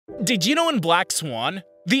Did you know in Black Swan,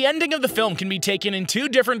 the ending of the film can be taken in two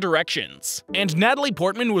different directions, and Natalie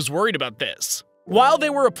Portman was worried about this. While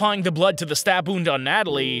they were applying the blood to the stab wound on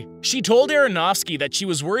Natalie, she told Aronofsky that she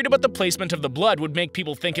was worried about the placement of the blood would make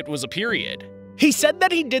people think it was a period. He said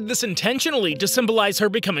that he did this intentionally to symbolize her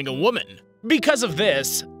becoming a woman. Because of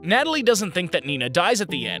this, Natalie doesn't think that Nina dies at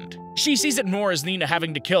the end. She sees it more as Nina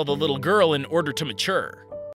having to kill the little girl in order to mature.